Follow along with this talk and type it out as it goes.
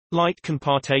Light can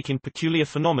partake in peculiar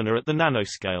phenomena at the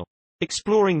nanoscale.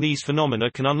 Exploring these phenomena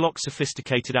can unlock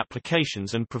sophisticated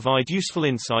applications and provide useful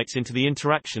insights into the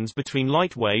interactions between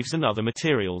light waves and other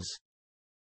materials.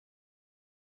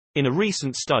 In a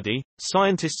recent study,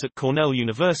 scientists at Cornell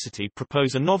University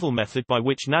propose a novel method by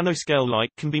which nanoscale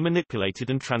light can be manipulated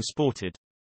and transported.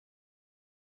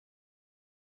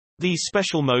 These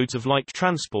special modes of light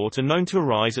transport are known to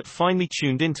arise at finely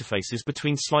tuned interfaces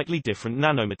between slightly different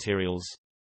nanomaterials.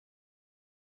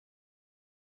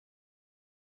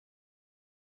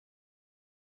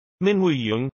 Minwoo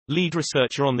Jung, lead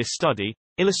researcher on this study,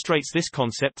 illustrates this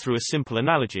concept through a simple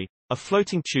analogy. A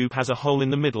floating tube has a hole in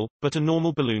the middle, but a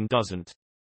normal balloon doesn't.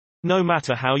 No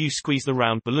matter how you squeeze the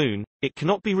round balloon, it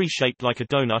cannot be reshaped like a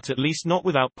donut, at least not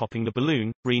without popping the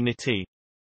balloon, re-injecting.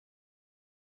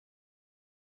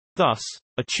 Thus,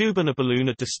 a tube and a balloon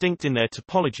are distinct in their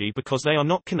topology because they are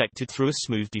not connected through a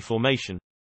smooth deformation.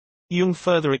 Jung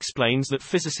further explains that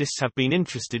physicists have been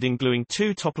interested in gluing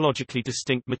two topologically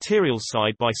distinct materials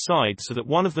side by side so that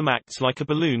one of them acts like a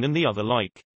balloon and the other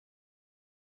like.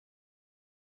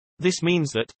 This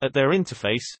means that, at their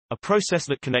interface, a process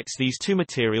that connects these two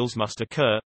materials must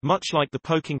occur, much like the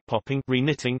poking, popping,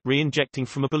 re-knitting, re-injecting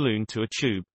from a balloon to a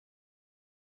tube.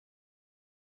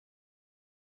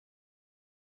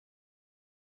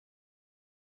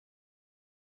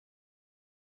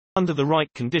 Under the right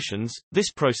conditions,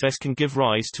 this process can give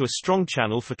rise to a strong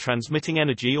channel for transmitting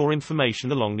energy or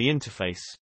information along the interface.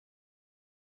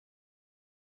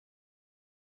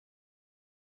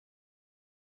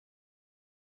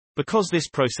 Because this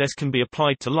process can be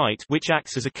applied to light, which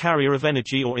acts as a carrier of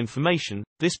energy or information,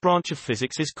 this branch of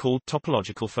physics is called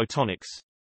topological photonics.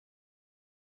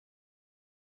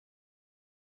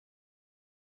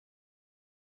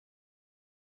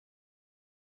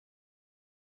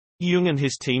 Jung and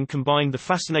his team combined the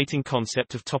fascinating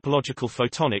concept of topological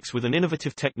photonics with an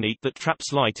innovative technique that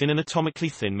traps light in an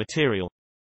atomically thin material.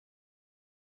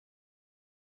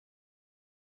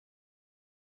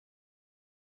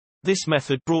 This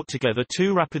method brought together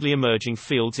two rapidly emerging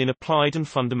fields in applied and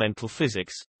fundamental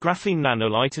physics: graphene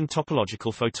nanolight and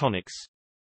topological photonics.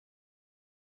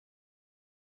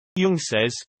 Jung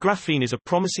says, graphene is a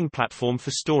promising platform for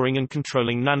storing and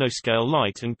controlling nanoscale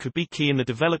light and could be key in the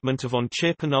development of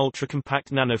on-chip and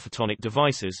ultra-compact nanophotonic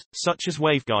devices, such as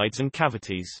waveguides and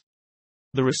cavities.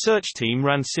 The research team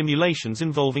ran simulations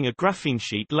involving a graphene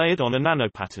sheet layered on a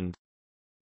nanopattern.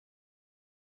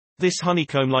 This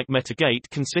honeycomb-like metagate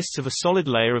consists of a solid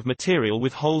layer of material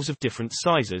with holes of different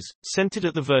sizes, centered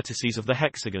at the vertices of the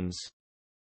hexagons.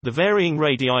 The varying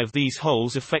radii of these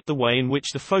holes affect the way in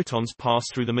which the photons pass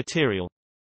through the material.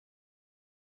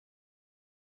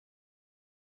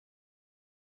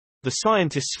 The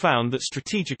scientists found that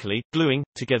strategically, gluing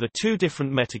together two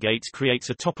different metagates creates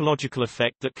a topological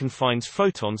effect that confines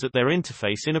photons at their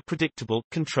interface in a predictable,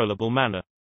 controllable manner.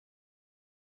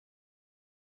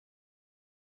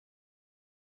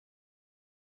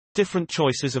 Different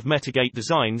choices of metagate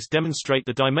designs demonstrate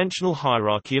the dimensional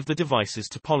hierarchy of the device's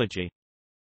topology.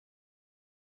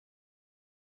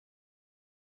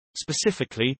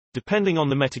 Specifically, depending on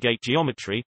the metagate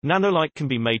geometry, nanolight can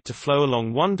be made to flow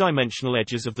along one-dimensional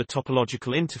edges of the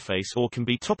topological interface or can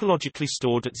be topologically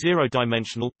stored at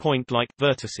zero-dimensional point-like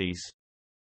vertices.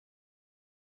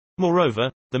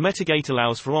 Moreover, the metagate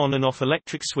allows for on and off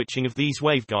electric switching of these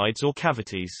waveguides or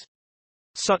cavities.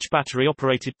 Such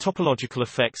battery-operated topological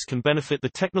effects can benefit the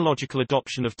technological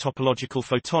adoption of topological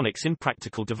photonics in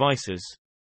practical devices.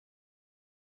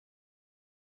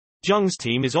 Jung's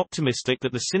team is optimistic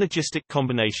that the synergistic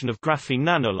combination of graphene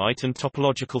nanolight and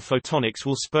topological photonics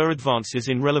will spur advances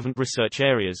in relevant research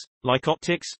areas, like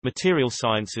optics, material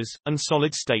sciences, and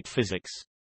solid-state physics.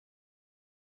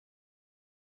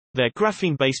 Their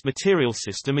graphene-based material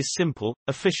system is simple,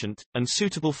 efficient, and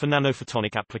suitable for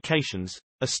nanophotonic applications,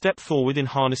 a step forward in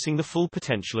harnessing the full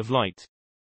potential of light.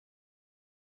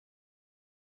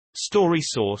 Story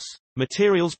source: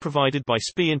 materials provided by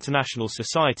SPI International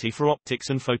Society for Optics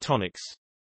and Photonics.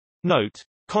 Note: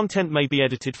 content may be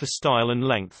edited for style and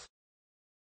length.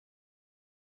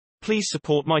 Please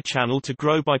support my channel to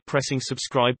grow by pressing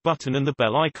subscribe button and the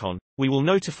bell icon. We will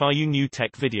notify you new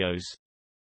tech videos.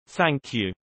 Thank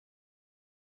you.